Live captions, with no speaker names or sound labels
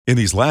In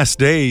these last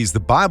days, the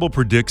Bible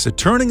predicts a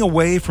turning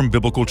away from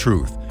biblical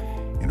truth.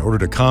 In order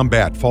to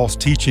combat false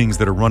teachings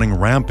that are running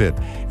rampant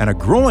and a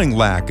growing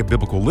lack of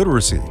biblical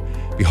literacy,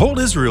 Behold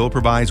Israel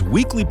provides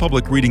weekly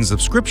public readings of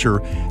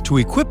Scripture to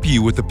equip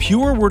you with the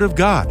pure Word of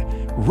God,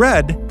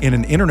 read in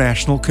an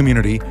international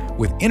community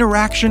with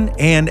interaction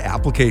and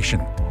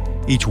application.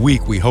 Each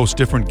week, we host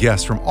different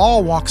guests from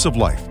all walks of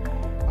life.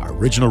 Our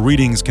original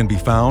readings can be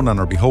found on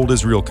our Behold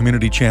Israel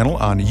community channel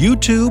on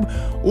YouTube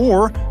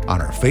or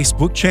on our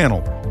Facebook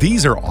channel.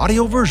 These are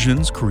audio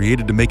versions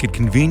created to make it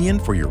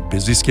convenient for your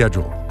busy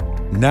schedule.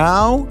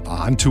 Now,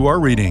 on to our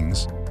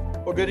readings.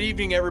 Well, good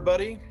evening,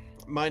 everybody.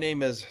 My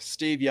name is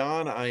Steve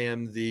Yohn. I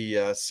am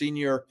the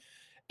senior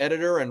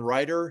editor and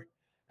writer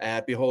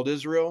at Behold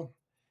Israel,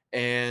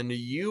 and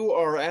you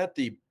are at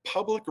the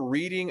public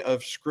reading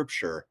of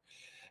Scripture.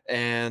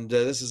 And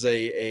this is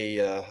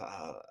a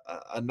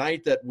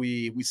night that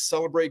we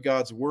celebrate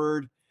God's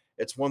Word.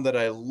 It's one that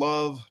I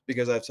love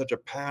because I have such a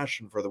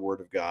passion for the Word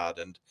of God,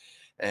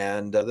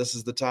 and this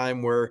is the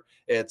time where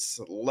it's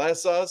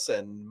less us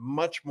and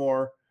much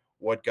more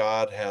what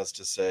God has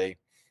to say.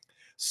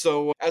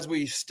 So as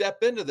we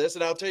step into this,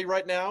 and I'll tell you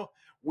right now,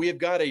 we have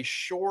got a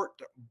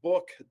short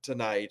book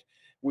tonight.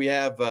 We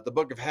have the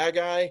book of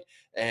Haggai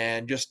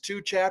and just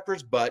 2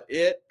 chapters, but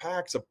it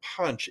packs a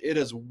punch. It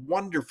is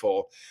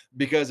wonderful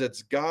because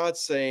it's God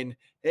saying,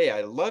 hey,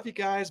 I love you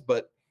guys,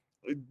 but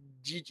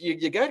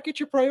you got to get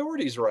your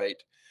priorities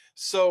right.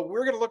 So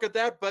we're going to look at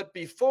that. But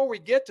before we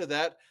get to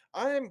that,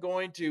 I am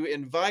going to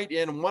invite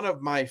in one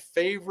of my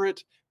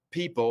favorite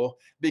people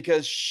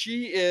because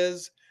she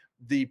is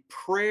the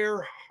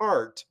prayer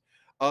heart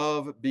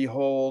of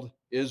Behold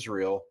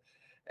Israel.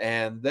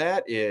 And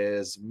that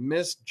is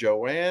Miss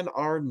Joanne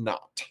Arnott.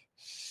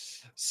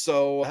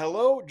 So,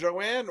 hello,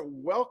 Joanne.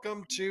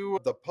 Welcome to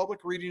the public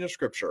reading of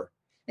Scripture.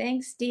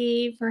 Thanks,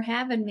 Steve, for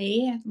having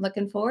me. I'm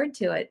looking forward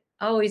to it.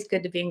 Always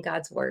good to be in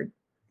God's Word.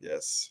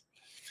 Yes.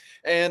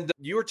 And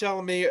you were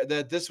telling me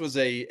that this was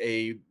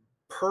a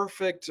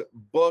perfect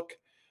book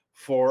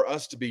for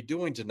us to be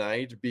doing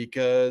tonight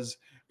because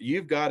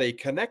you've got a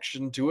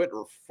connection to it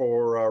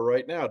for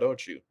right now,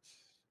 don't you?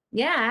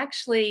 Yeah,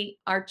 actually,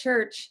 our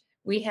church,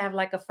 we have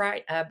like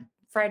a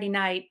Friday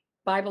night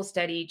Bible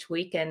study each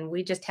week, and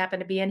we just happen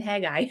to be in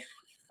Haggai.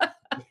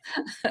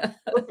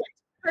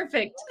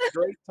 Perfect.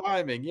 Great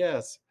timing,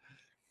 yes.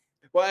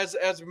 Well,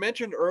 as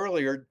mentioned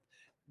earlier,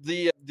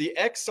 the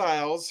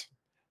exiles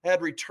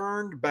had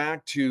returned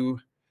back to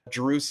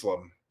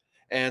Jerusalem,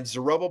 and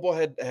Zerubbabel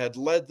had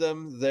led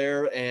them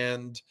there,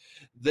 and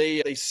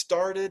they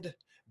started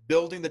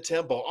building the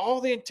temple.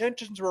 All the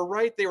intentions were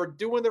right. They were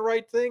doing the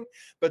right thing,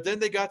 but then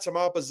they got some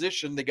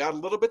opposition. They got a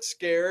little bit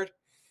scared,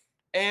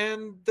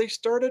 and they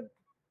started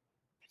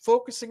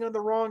focusing on the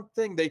wrong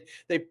thing.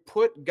 They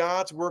put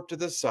God's work to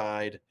the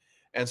side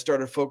and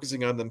started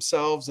focusing on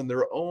themselves and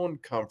their own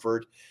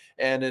comfort.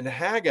 And in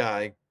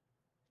Haggai,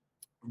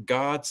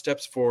 God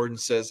steps forward and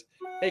says,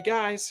 hey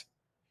guys,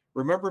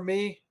 remember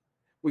me?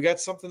 We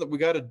got something that we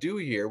got to do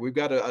here. We've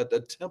got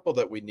a temple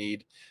that we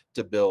need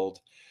to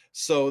build.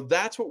 So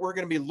that's what we're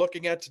going to be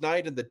looking at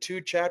tonight in the 2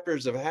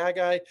 chapters of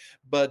Haggai.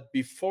 But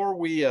before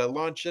we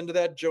launch into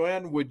that,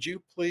 Joanne, would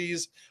you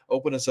please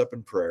open us up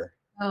in prayer?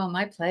 Oh,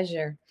 my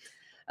pleasure.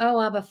 Oh,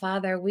 Abba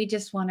Father, we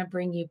just want to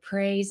bring you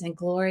praise and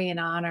glory and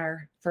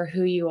honor for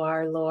who you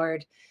are,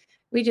 Lord.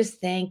 We just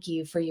thank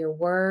you for your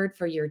word,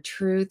 for your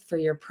truth, for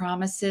your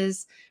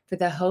promises, for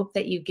the hope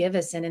that you give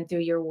us in and through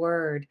your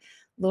word.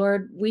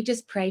 Lord, we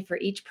just pray for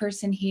each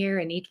person here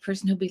and each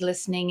person who'll be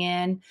listening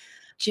in.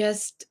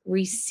 Just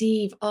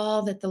receive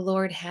all that the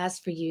Lord has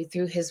for you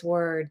through his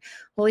word.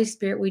 Holy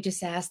Spirit, we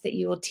just ask that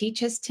you will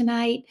teach us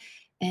tonight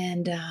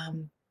and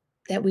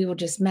that we will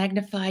just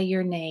magnify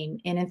your name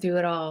in and through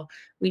it all.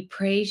 We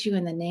praise you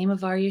in the name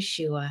of our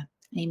Yeshua.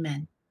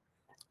 Amen.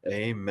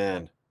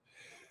 Amen.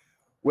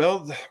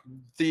 Well,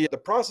 the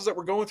process that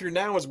we're going through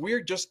now is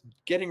we're just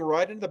getting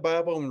right into the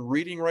Bible and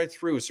reading right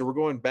through. So we're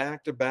going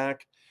back to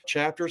back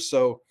chapters.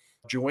 So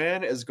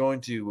Joanne is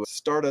going to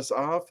start us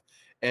off,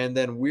 and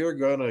then we're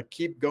going to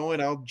keep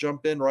going. I'll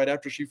jump in right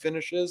after she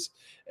finishes,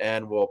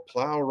 and we'll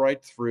plow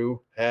right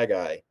through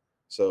Haggai.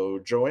 So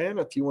Joanne,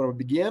 if you want to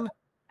begin.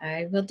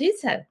 I will do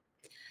so.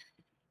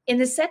 In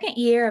the 2nd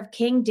year of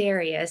King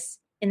Darius,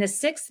 in the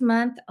 6th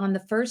month, on the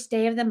 1st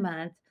day of the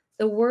month,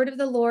 the word of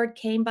the Lord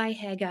came by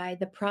Haggai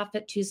the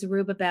prophet to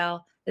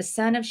Zerubbabel, the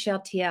son of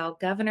Shealtiel,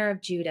 governor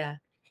of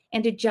Judah,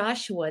 and to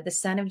Joshua, the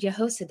son of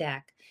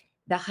Jehozadak,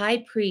 the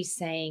high priest,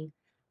 saying,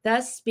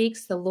 Thus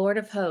speaks the Lord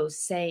of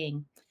hosts,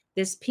 saying,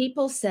 This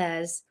people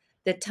says,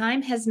 the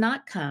time has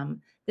not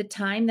come, the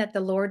time that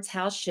the Lord's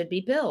house should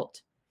be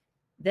built.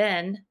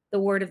 Then the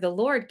word of the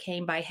Lord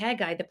came by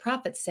Haggai the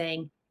prophet,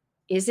 saying,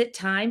 Is it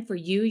time for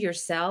you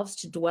yourselves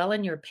to dwell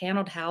in your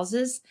paneled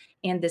houses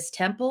and this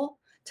temple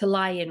to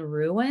lie in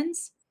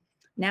ruins?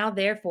 Now,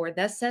 therefore,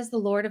 thus says the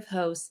Lord of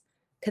hosts,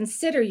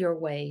 consider your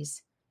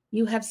ways.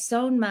 You have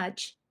sown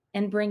much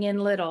and bring in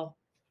little.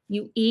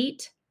 You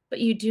eat, but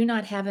you do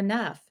not have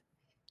enough.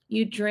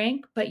 You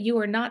drink, but you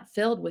are not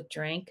filled with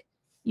drink.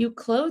 You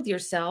clothe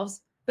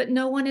yourselves, but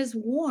no one is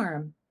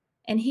warm.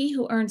 And he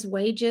who earns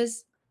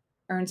wages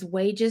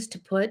to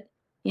put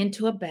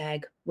into a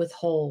bag with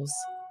holes.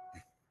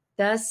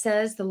 Thus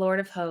says the Lord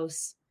of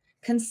hosts,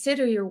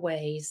 consider your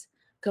ways.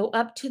 Go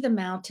up to the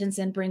mountains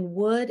and bring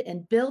wood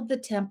and build the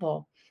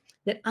temple,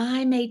 that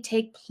I may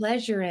take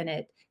pleasure in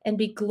it and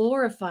be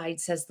glorified,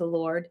 says the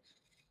Lord.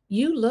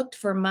 You looked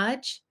for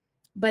much,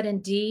 but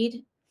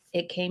indeed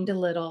it came to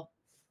little.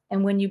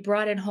 And when you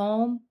brought it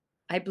home,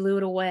 I blew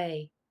it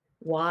away.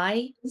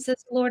 Why,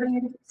 says the Lord of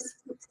hosts?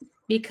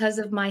 Because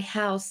of my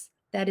house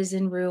that is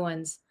in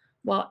ruins,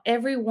 while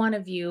every one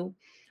of you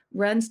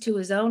runs to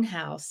his own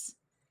house.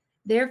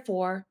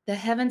 Therefore, the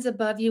heavens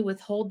above you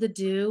withhold the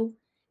dew,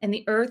 and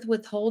the earth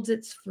withholds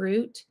its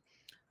fruit.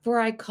 For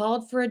I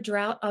called for a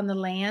drought on the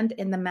land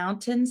and the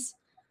mountains,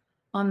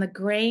 on the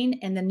grain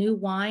and the new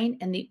wine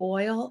and the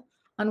oil,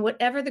 on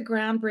whatever the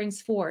ground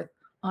brings forth,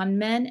 on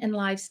men and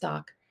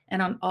livestock,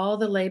 and on all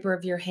the labor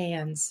of your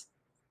hands.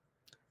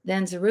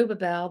 Then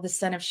Zerubbabel, the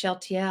son of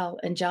Shealtiel,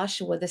 and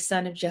Joshua, the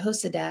son of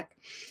Jehozadak,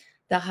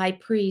 the high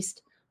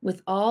priest,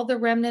 with all the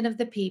remnant of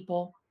the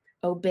people,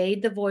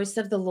 obeyed the voice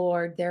of the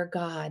Lord their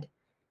God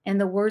and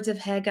the words of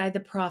Haggai the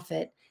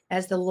prophet,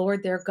 as the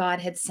Lord their God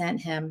had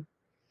sent him.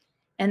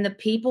 And the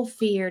people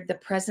feared the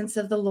presence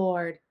of the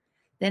Lord.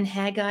 Then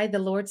Haggai, the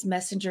Lord's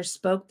messenger,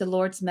 spoke the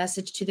Lord's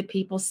message to the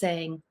people,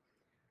 saying,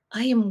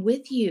 I am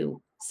with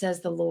you,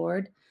 says the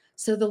Lord.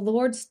 So the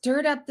Lord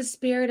stirred up the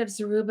spirit of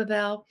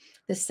Zerubbabel,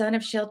 the son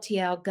of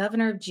Shealtiel,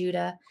 governor of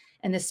Judah,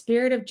 and the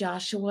spirit of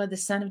Joshua, the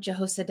son of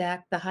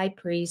Jehozadak, the high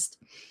priest,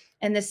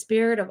 and the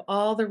spirit of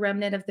all the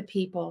remnant of the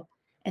people.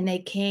 And they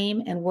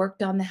came and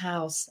worked on the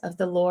house of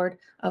the Lord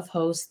of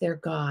hosts, their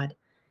God,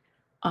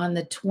 on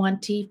the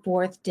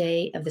 24th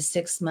day of the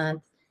 6th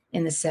month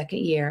in the second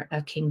year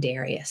of King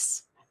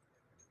Darius.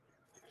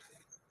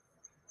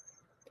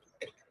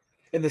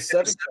 In the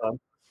 7th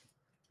month,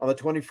 on the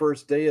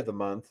 21st day of the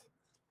month,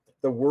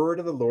 the word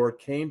of the Lord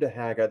came to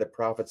Haggai the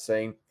prophet,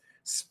 saying,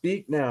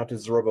 Speak now to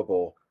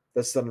Zerubbabel,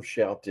 the son of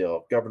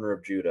Shealtiel, governor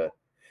of Judah,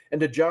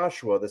 and to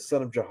Joshua, the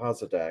son of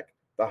Jehozadak,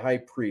 the high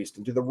priest,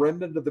 and to the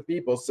remnant of the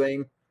people,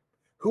 saying,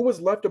 Who was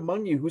left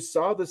among you who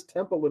saw this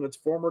temple in its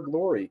former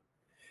glory?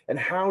 And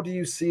how do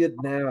you see it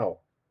now?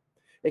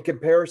 In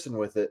comparison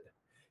with it,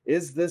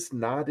 is this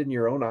not in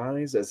your own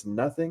eyes as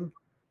nothing?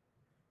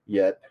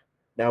 Yet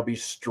now be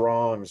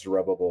strong,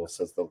 Zerubbabel,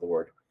 says the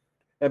Lord.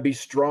 And be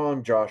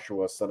strong,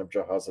 Joshua, son of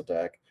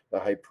Jehozadak, the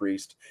high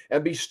priest.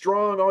 And be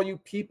strong, all you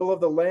people of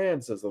the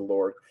land, says the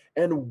Lord,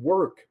 and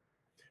work.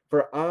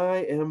 For I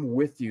am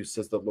with you,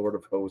 says the Lord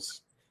of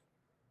hosts.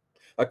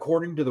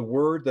 According to the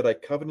word that I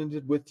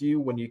covenanted with you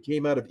when you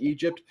came out of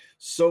Egypt,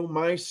 so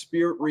my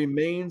spirit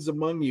remains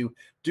among you.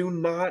 Do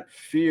not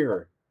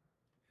fear.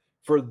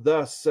 For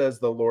thus says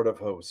the Lord of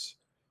hosts,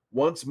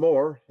 once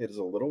more, it is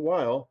a little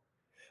while,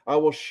 I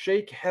will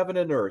shake heaven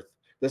and earth,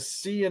 the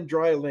sea and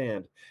dry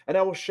land, and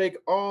I will shake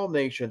all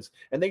nations,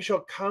 and they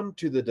shall come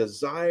to the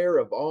desire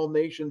of all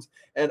nations,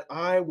 and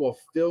I will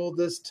fill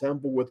this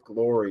temple with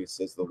glory,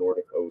 says the Lord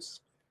of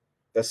hosts.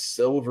 The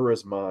silver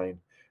is mine,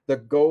 the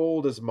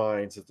gold is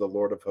mine, says the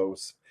Lord of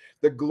hosts.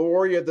 The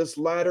glory of this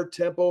latter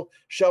temple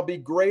shall be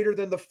greater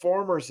than the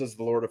former, says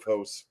the Lord of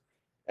hosts.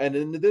 And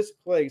in this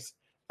place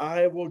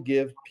I will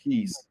give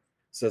peace,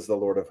 says the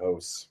Lord of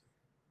hosts.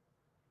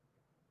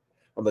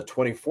 On the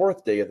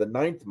 24th day of the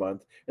 9th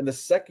month, in the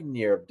second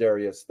year of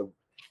Darius,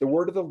 the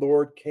word of the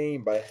Lord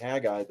came by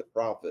Haggai the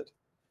prophet,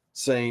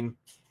 saying,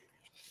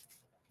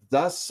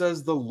 Thus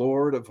says the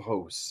Lord of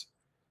hosts.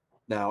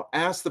 Now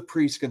ask the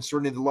priest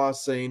concerning the law,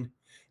 saying,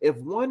 If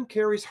one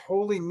carries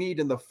holy meat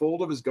in the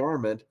fold of his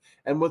garment,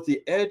 and with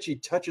the edge he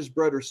touches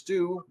bread or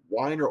stew,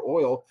 wine or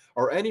oil,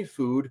 or any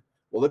food,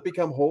 will it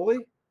become holy?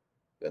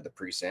 Then the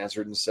priest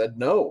answered and said,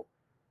 No.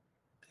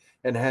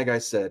 And Haggai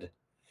said,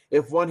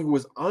 If one who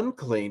was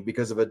unclean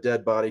because of a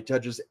dead body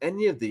touches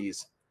any of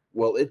these,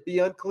 will it be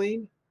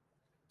unclean?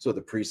 So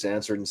the priest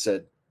answered and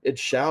said, It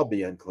shall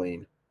be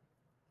unclean.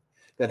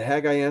 Then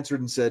Haggai answered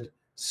and said,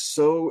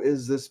 So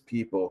is this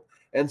people,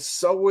 and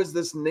so is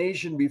this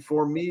nation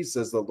before me,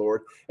 says the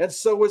Lord, and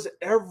so is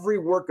every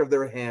work of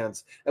their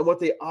hands, and what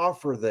they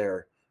offer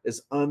there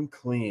is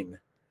unclean.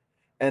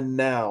 And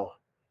now,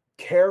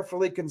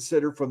 carefully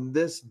consider from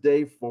this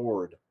day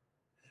forward,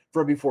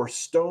 from before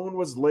stone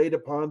was laid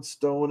upon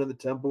stone in the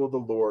temple of the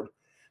Lord,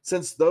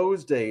 since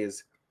those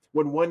days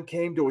when one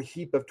came to a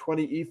heap of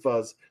 20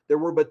 ephahs, there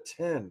were but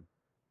 10.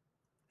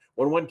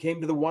 When one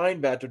came to the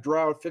wine vat to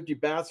draw out 50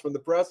 baths from the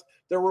press,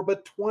 there were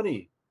but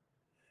 20.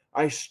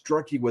 I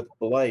struck you with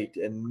blight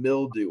and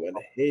mildew and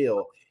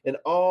hail in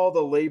all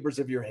the labors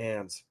of your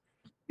hands,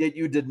 yet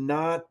you did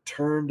not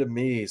turn to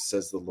me,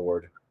 says the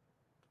Lord.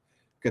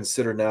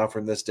 Consider now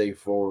from this day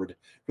forward,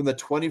 from the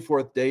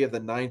 24th day of the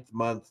 9th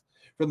month,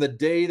 from the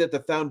day that the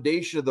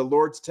foundation of the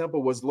Lord's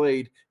temple was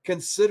laid,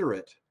 consider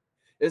it.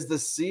 Is the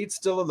seed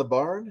still in the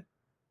barn?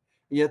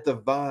 Yet the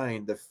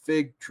vine, the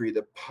fig tree,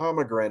 the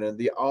pomegranate, and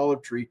the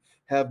olive tree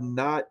have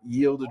not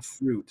yielded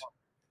fruit.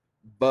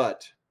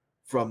 But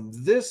from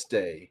this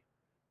day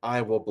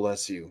I will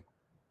bless you.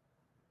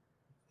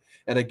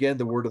 And again,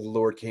 the word of the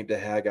Lord came to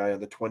Haggai on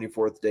the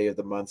 24th day of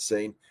the month,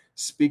 saying,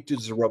 Speak to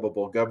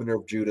Zerubbabel, governor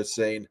of Judah,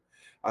 saying,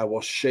 I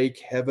will shake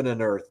heaven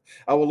and earth.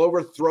 I will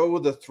overthrow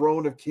the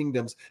throne of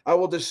kingdoms. I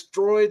will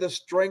destroy the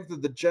strength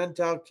of the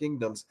Gentile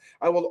kingdoms.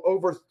 I will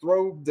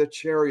overthrow the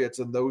chariots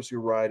and those who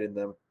ride in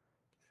them.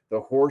 The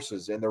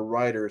horses and the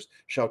riders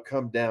shall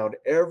come down,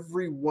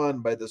 every one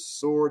by the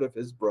sword of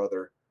his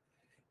brother.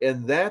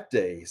 In that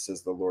day,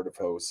 says the Lord of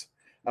hosts,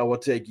 I will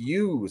take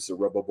you,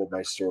 Zerubbabel,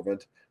 my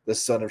servant, the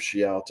son of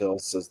Shealtiel,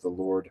 says the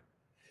Lord,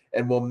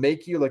 and will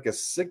make you like a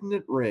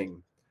signet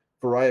ring,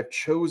 for I have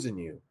chosen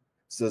you,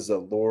 says the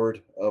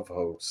Lord of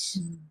hosts.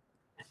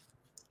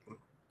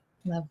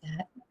 Love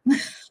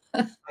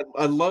that.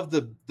 I love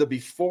the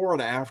before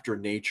and after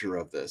nature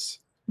of this.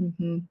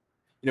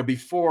 Mm-hmm.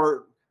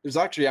 Before there's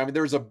actually,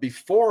 there's a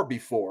before.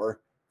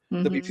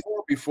 Mm-hmm. The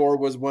before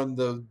was when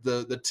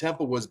the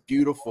temple was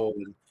beautiful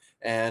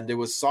and it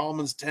was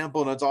Solomon's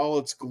temple and it's all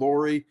its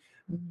glory.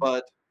 Mm-hmm.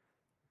 But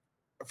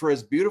for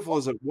as beautiful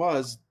as it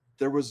was,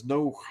 there was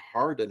no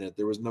heart in it.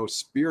 There was no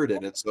spirit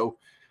in it. So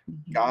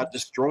God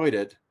destroyed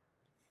it.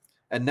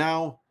 And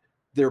now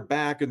they're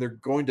back and they're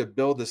going to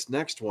build this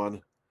next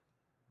one.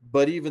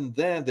 But even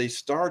then they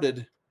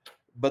started,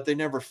 but they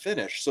never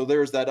finished. So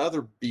there's that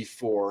other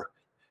before.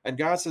 And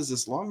God says,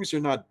 as long as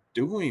you're not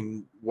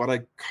doing what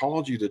I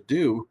called you to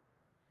do,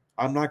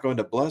 I'm not going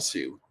to bless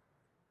you.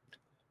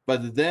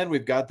 But then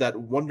we've got that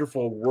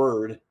wonderful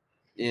word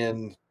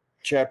in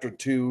chapter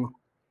 2,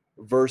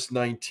 verse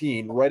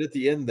 19, right at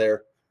the end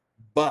there,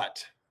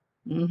 but.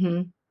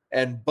 Mm-hmm.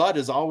 And but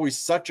is always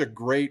such a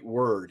great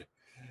word.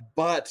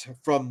 But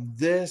from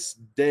this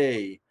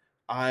day,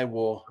 I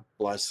will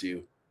bless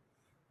you.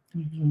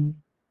 Mm-hmm.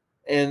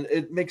 And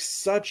it makes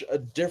such a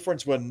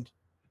difference when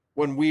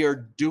we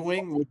are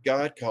doing what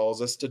God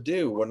calls us to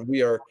do, when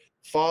we are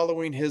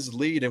following his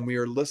lead and we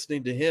are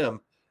listening to him.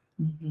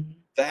 Mm-hmm.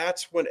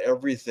 That's when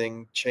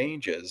everything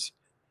changes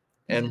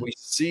and we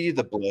see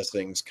the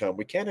blessings come.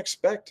 We can't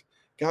expect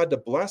God to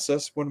bless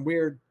us when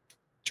we're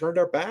turned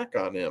our back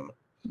on him.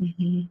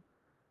 Mm-hmm.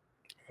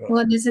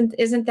 Well,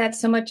 isn't that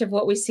so much of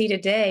what we see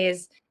today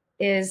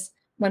is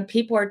when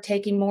people are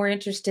taking more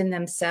interest in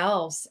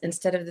themselves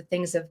instead of the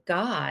things of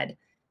God,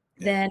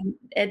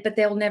 but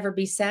they'll never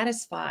be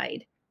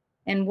satisfied.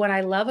 And what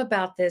I love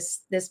about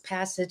this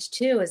passage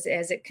too is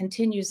as it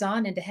continues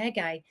on into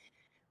Haggai,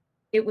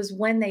 it was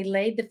when they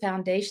laid the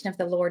foundation of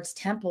the Lord's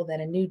temple that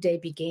a new day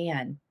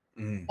began.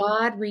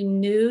 God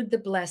renewed the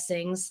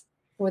blessings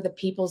for the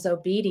people's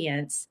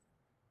obedience.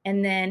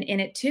 And then in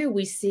it too,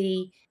 we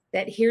see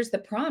that here's the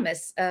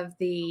promise of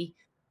the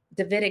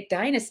Davidic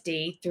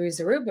dynasty through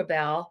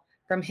Zerubbabel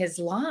from his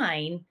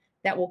line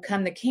that will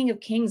come the King of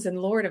Kings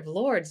and Lord of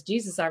Lords,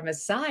 Jesus, our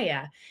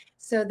Messiah.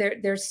 So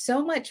there's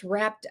so much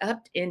wrapped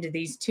up into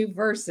these two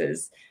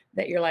verses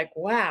that you're like,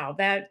 wow,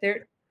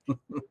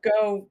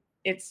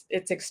 it's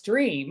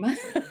extreme.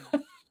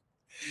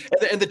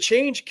 And the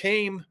change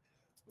came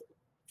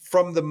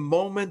from the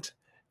moment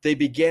they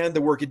began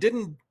the work. It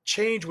didn't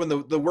change when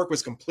the work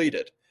was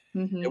completed.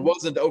 Mm-hmm. It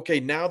wasn't,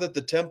 okay, now that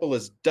the temple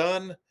is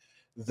done,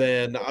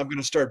 then I'm going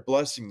to start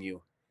blessing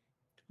you.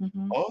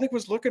 Mm-hmm. All he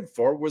was looking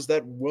for was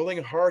that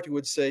willing heart who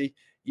would say,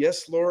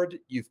 yes, Lord,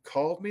 you've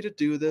called me to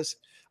do this.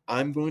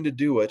 I'm going to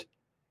do it.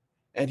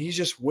 And he's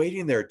just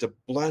waiting there to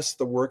bless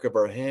the work of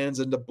our hands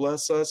and to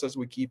bless us as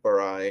we keep our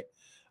eye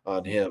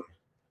on him.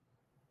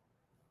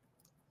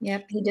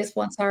 Yep, he just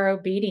wants our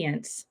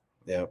obedience.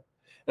 Yeah.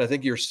 And I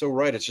think you're so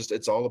right.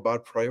 It's all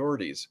about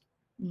priorities.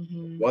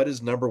 Mm-hmm. What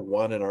is number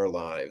one in our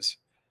lives?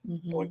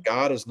 Mm-hmm. When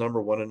God is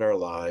number one in our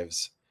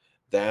lives,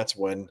 that's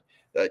when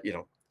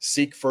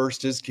seek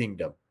first his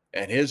kingdom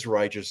and his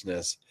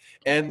righteousness,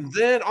 and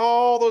then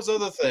all those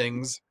other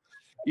things,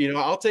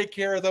 I'll take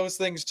care of those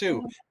things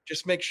too.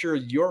 Just make sure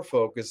your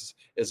focus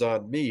is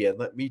on me and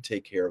let me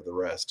take care of the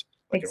rest.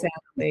 Like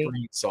Exactly.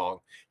 a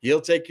song,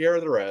 he'll take care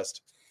of the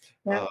rest.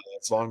 Yep.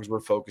 As long as we're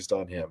focused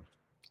on him.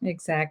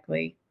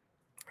 Exactly.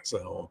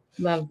 So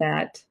love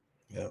that.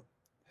 yeah.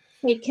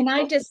 Hey, can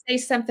I just say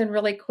something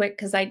really quick?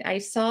 Because I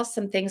saw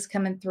some things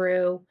coming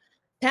through.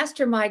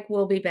 Pastor Mike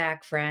will be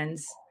back,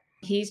 friends.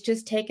 He's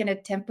just taken a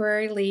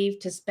temporary leave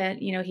to spend,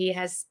 he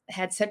has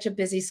had such a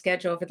busy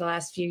schedule over the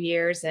last few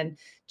years and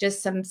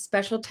just some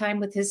special time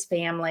with his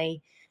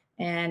family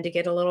and to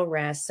get a little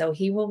rest. So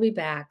he will be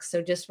back.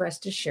 So just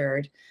rest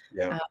assured.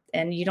 Yeah.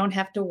 And you don't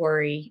have to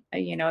worry,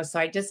 so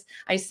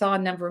I saw a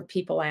number of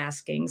people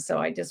asking. So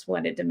I just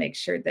wanted to make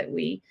sure that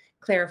we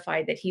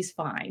clarified that he's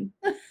fine.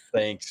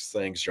 Thanks,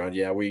 John.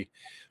 Yeah, we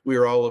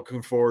are all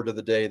looking forward to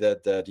the day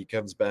that he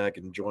comes back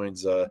and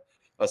joins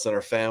us and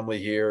our family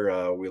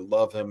here. We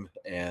love him,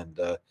 and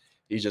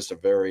he's just a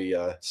very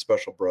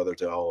special brother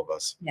to all of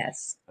us.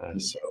 Yes.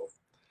 So,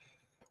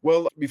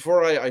 well,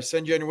 before I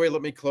send you anyway,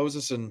 let me close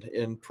this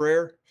in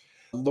prayer.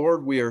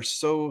 Lord, we are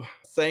so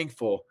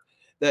thankful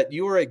that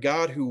you are a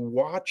God who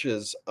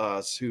watches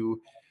us, who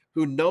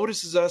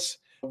notices us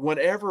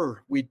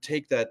whenever we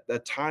take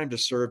that time to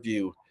serve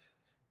you.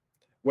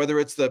 whether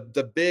it's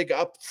the big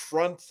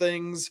upfront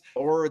things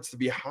or it's the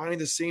behind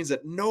the scenes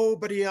that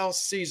nobody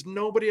else sees,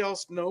 nobody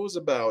else knows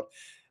about.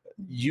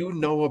 You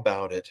know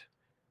about it.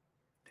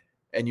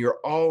 And you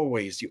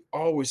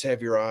always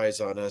have your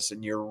eyes on us,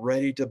 and you're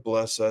ready to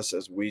bless us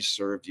as we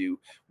serve you.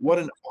 What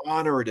an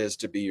honor it is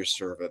to be your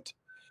servant.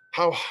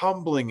 How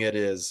humbling it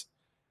is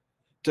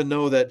to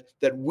know that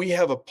we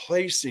have a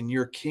place in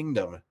your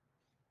kingdom.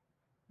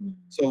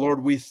 So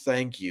Lord, we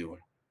thank you.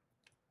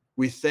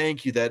 We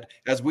thank you that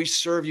as we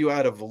serve you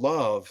out of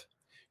love,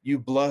 you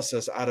bless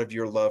us out of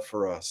your love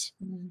for us.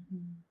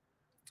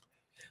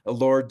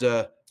 Lord,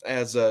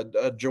 as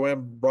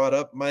Joanne brought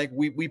up, Mike,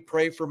 we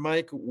pray for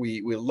Mike.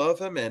 We love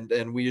him,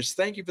 and we just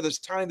thank you for this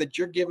time that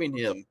you're giving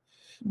him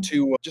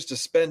to just to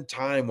spend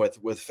time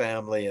with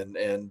family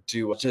and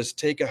to just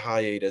take a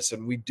hiatus.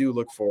 And we do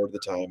look forward to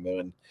the time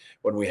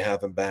when we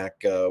have him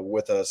back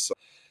with us.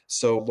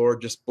 So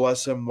Lord, just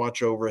bless him,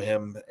 watch over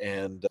him,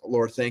 and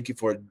Lord, thank you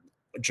for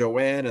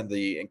Joanne and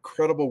the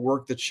incredible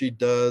work that she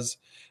does,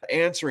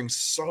 answering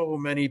so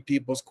many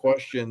people's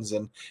questions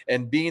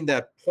and being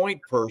that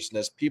point person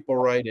as people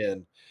write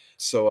in.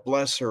 So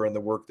bless her and the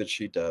work that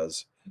she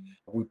does.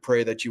 We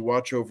pray that you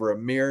watch over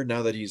Amir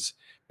now that he's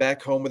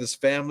back home with his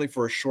family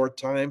for a short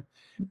time.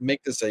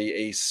 Make this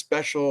a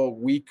special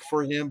week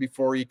for him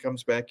before he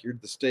comes back here to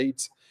the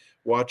States.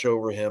 Watch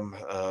over him.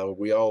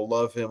 We all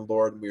love him,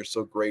 Lord, and we are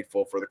so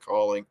grateful for the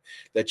calling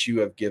that you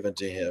have given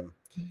to him.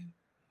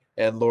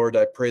 And Lord,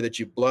 I pray that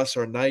you bless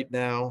our night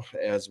now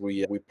as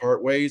we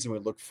part ways, and we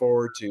look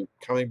forward to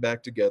coming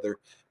back together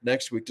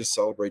next week to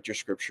celebrate your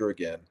scripture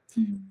again.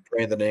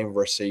 Pray in the name of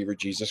our Savior,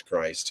 Jesus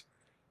Christ.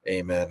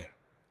 Amen.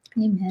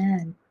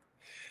 Amen.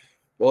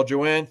 Well,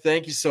 Joanne,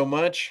 thank you so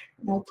much.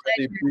 My Really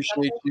pleasure.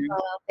 appreciate you. All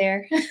out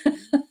there.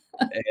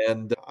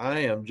 And I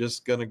am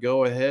just going to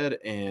go ahead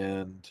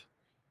and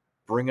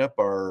bring up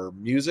our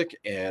music,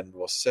 and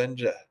we'll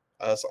send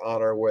us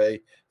on our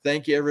way.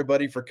 Thank you,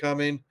 everybody, for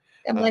coming.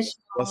 God bless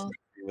you Blessed all.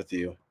 be with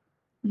you.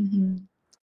 Mhm.